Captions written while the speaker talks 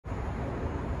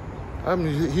I'm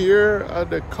here at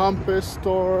the Compass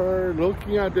store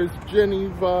looking at this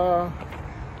Geneva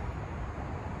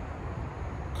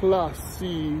Class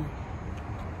C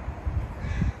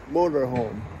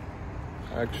motorhome.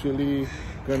 Actually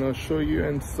gonna show you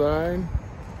inside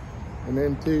and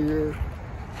interior.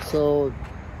 So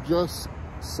just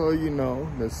so you know,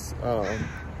 this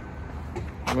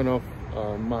one of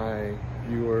my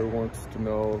viewer wants to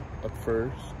know at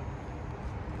first,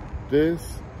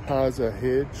 this has a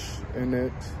hitch in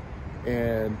it,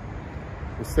 and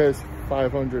it says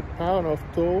 500 pound of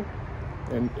tow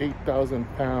and 8,000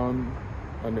 pound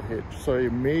on the hitch. So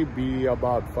it may be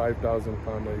about 5,000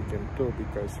 pound that you can tow,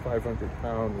 because 500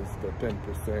 pound is the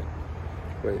 10%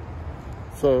 weight.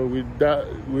 So with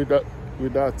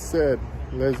that said,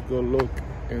 let's go look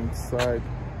inside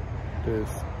this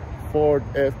Ford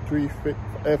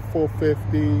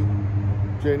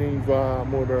F450 Geneva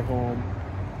Motorhome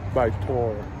by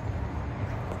Thor.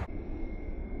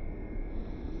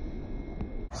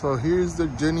 So here's the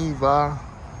Geneva.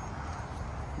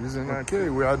 Okay,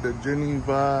 we're at the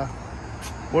Geneva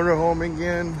Motorhome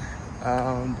again.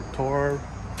 The Thor.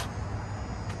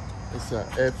 It's a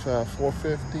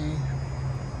F450.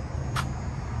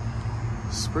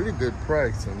 It's pretty good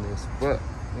price on this, but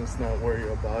let's not worry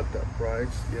about that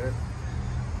price yet.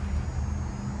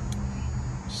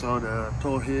 So the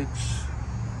tow hitch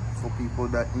for people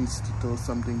that needs to tow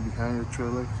something behind your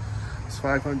trailer. It's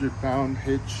 500 pound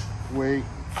hitch weight,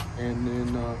 and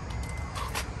then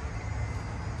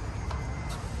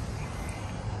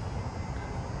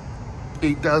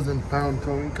 8,000 pound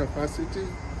towing capacity.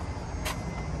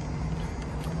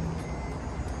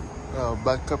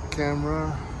 Backup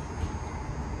camera.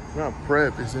 Now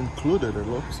prep is included, it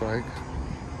looks like.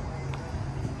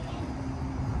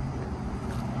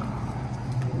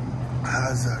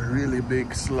 Has a really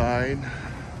big slide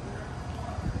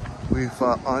with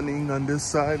awning on this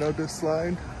side of the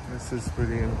slide. This is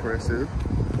pretty impressive.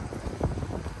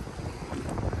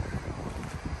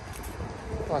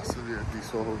 Possibly a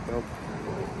diesel hookup,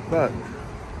 but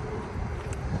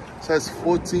it says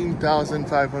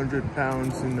 14,500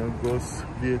 pounds in the gross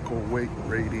vehicle weight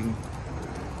rating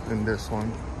in this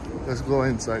one. Let's go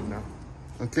inside now.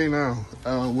 Okay, now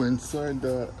we're inside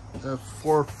the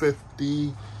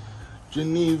F450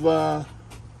 Geneva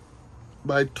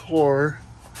by Thor.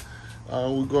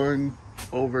 We're going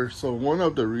over, so one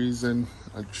of the reasons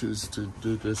I choose to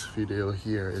do this video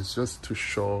here is just to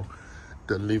show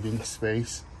the living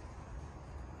space.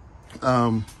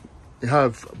 You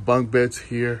have bunk beds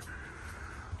here.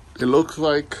 It looks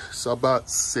like it's about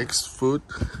 6 foot,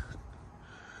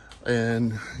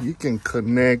 and you can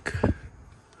connect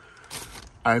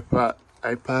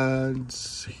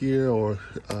iPads here, or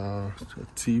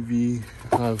TV.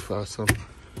 Have some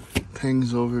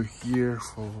things over here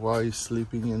for while you're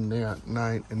sleeping in there at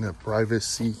night, in the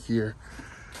privacy here.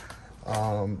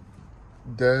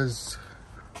 There's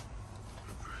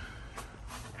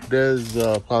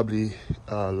probably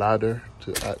a ladder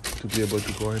to be able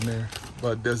to go in there,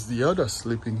 but there's the other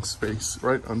sleeping space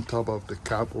right on top of the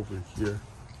cab over here.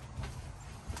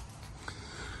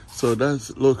 So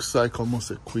that looks like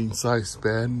almost a queen size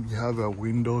bed. You have a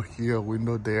window here, a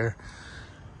window there,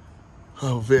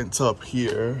 vents up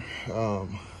here,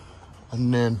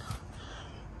 and then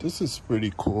this is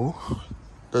pretty cool.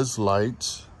 There's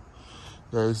lights,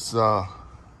 there's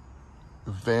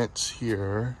vents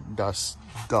here, that's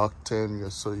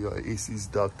ducting, so your AC is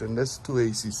ducting. There's 2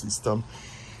 AC systems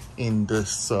in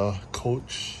this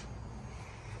coach.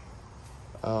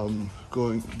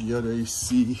 Going the other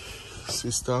AC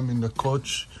system in the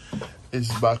coach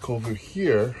is back over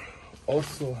here.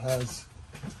 Also has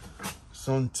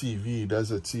some TV.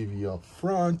 There's a TV up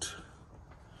front.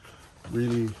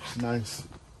 Really nice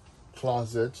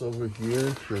closets over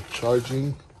here for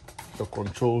charging, the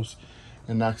controls,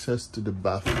 and access to the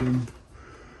bathroom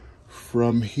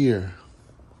from here.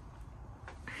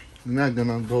 I'm not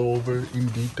gonna go over in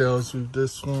details with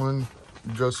this one.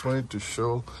 Just wanted to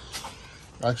show.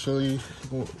 Actually,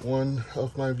 one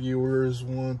of my viewers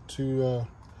want to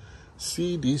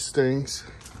see these things,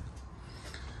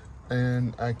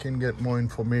 and I can get more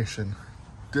information.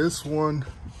 This one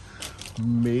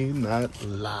may not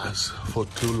last for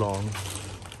too long,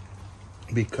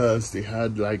 because they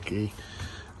had like they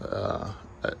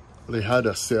had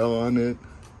a sale on it,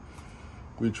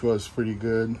 which was pretty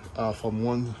good, from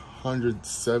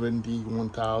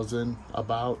 171,000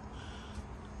 about,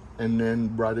 and then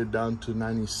brought it down to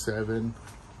 97,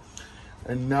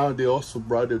 and now they also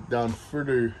brought it down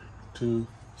further to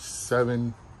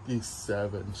 77.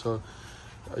 So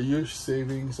a year's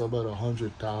savings, about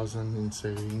 100,000 in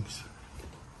savings.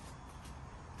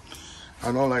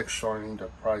 I don't like showing the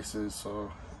prices,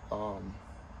 so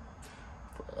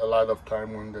a lot of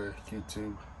time when the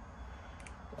YouTube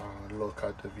look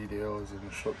at the videos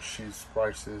and she's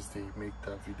prices, they make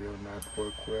the video not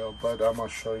work well. But I'm gonna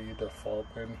show you the floor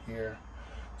plan here.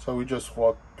 So we just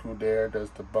walk through there.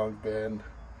 There's the bunk bed,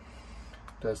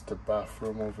 there's the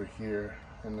bathroom over here,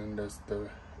 and then there's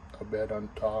a bed on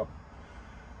top.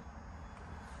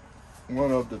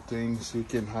 One of the things you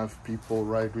can have people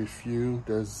ride with you,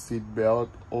 there's seat belt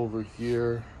over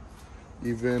here,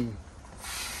 even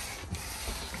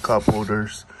cup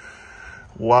holders,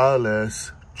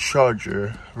 wireless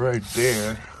charger right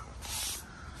there,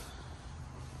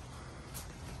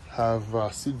 have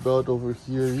a seat belt over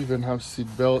here, even have seat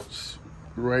belts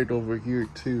right over here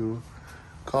too,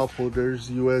 cup holders,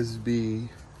 USB,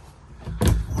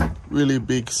 really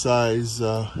big size,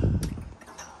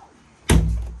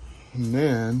 and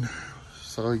then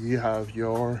so you have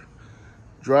your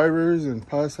drivers and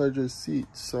passenger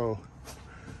seats, so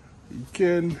you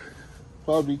can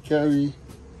probably carry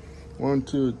 1,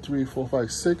 2, 3, 4,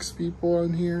 5, 6 people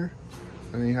in here,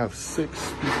 and you have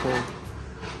 6 people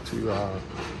to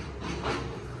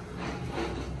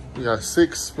you got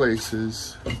 6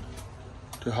 places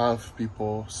to have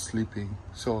people sleeping.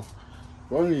 So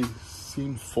I've only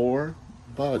seen 4,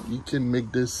 but you can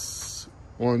make this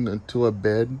one into a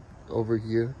bed over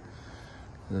here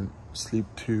and sleep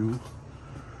 2.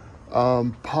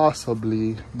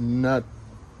 Possibly not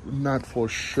for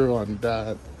sure on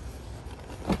that.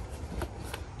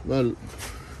 Well,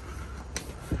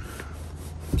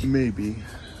 maybe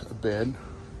a bed,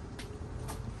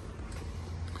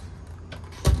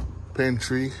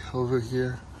 pantry over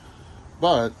here.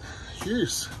 But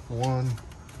here's one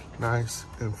nice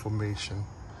information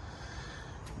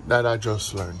that I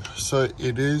just learned. So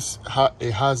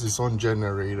it has its own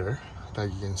generator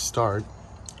that you can start,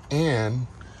 and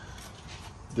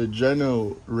the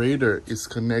generator is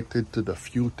connected to the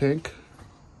fuel tank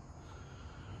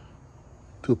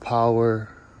to power,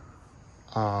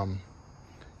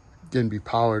 can be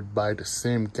powered by the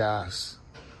same gas.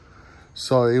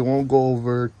 So it won't go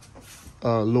over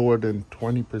lower than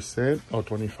 20% or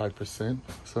 25%,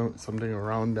 so something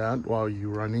around that while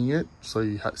you're running it. So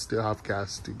you still have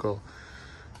gas to go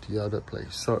to the other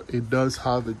place. So it does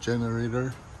have a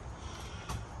generator.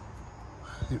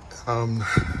 And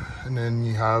then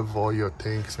you have all your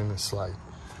tanks in the slide.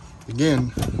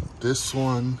 Again, this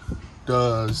one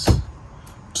does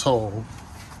tow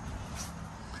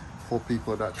for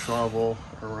people that travel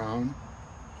around.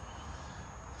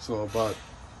 So about,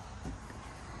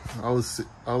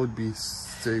 I would be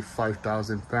say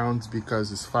 5,000 pounds,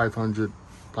 because it's 500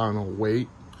 pound of weight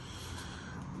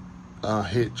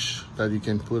hitch that you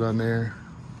can put on there.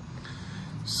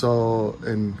 So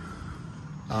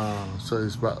so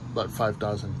it's about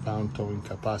 5,000 pound towing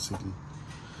capacity.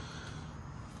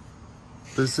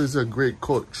 This is a great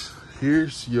coach.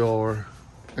 Here's your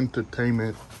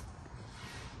entertainment.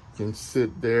 You can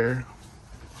sit there,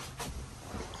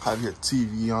 have your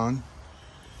TV on,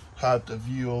 have the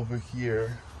view over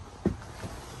here.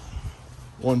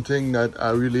 One thing that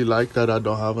I really like that I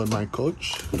don't have on my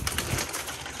coach,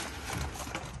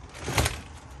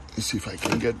 let's see if I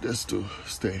can get this to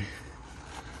stay.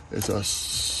 It's a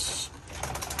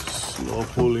slow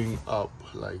pulling up,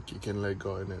 like you can let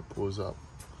go and it pulls up.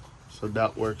 So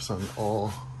that works on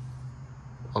all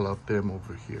of them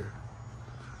over here.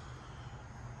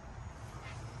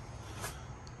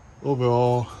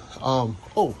 Overall,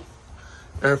 oh,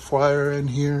 air fryer in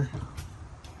here.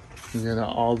 You get an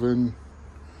oven,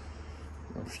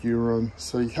 a few run.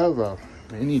 So you have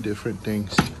many different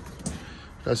things.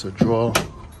 That's a drawer.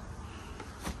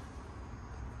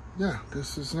 Yeah,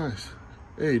 this is nice.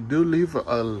 Hey, do leave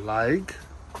a like.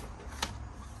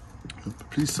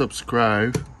 Please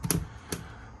subscribe.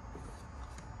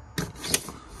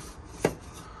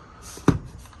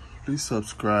 Please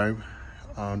subscribe.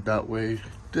 That way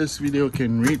this video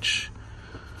can reach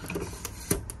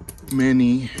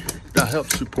many. That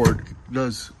helps support. It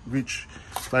does reach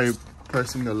by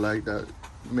pressing the like. That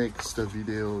makes the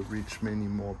video reach many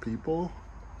more people,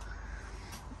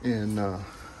 and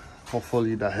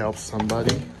hopefully that helps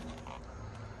somebody.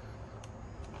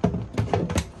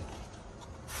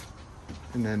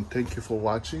 And then thank you for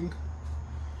watching.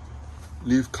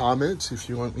 Leave comments if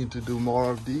you want me to do more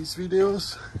of these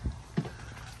videos.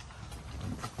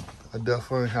 I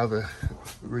definitely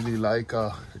really like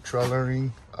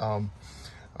trailering.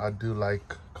 I do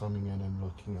like coming in and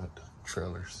looking at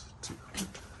trailers too.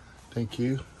 Thank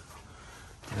you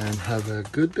and have a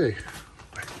good day.